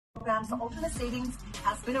programs. The Alterna Savings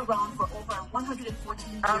has been around for over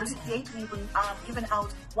 114 years. To date, we've given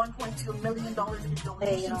out $1.2 million in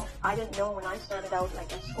donations. I didn't know when I started out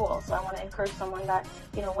like in school, so I want to encourage someone that,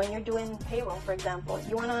 when you're doing payroll, for example,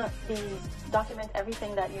 you want to document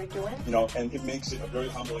everything that you're doing. And it makes it a very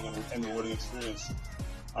humbling and rewarding experience.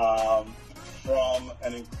 From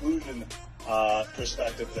an inclusion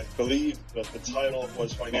perspective, I believe that the title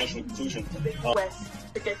was financial inclusion.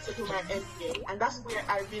 To get to do my MBA, and that's where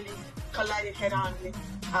I really collided head-on with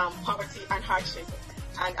poverty and hardship.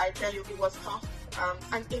 And I tell you, it was tough.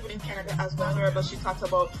 And even in Canada as well, but she talked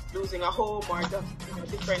about losing a home or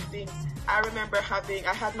just different things. I remember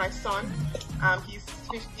I had my son. He's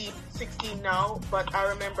 16 now, but I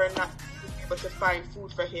remember not being able to find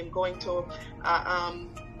food for him. Going to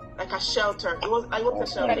like a shelter. I was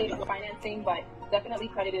a shelter. Credit is financing, but definitely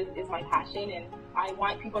credit is my passion, and I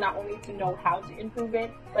want people not only to know how to improve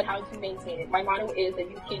it, but how to maintain it. My motto is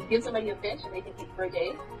that you can give somebody a fish and they can eat for a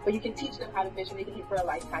day, but you can teach them how to fish and they can eat for a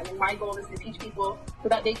lifetime. And my goal is to teach people so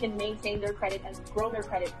that they can maintain their credit and grow their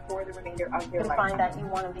credit for the remainder of their life. Find that you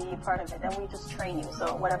want to be part of it, and we just train you.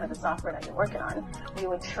 So whatever the software that you're working on, we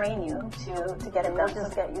would train you to get it done. We'll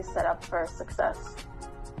just get you set up for success.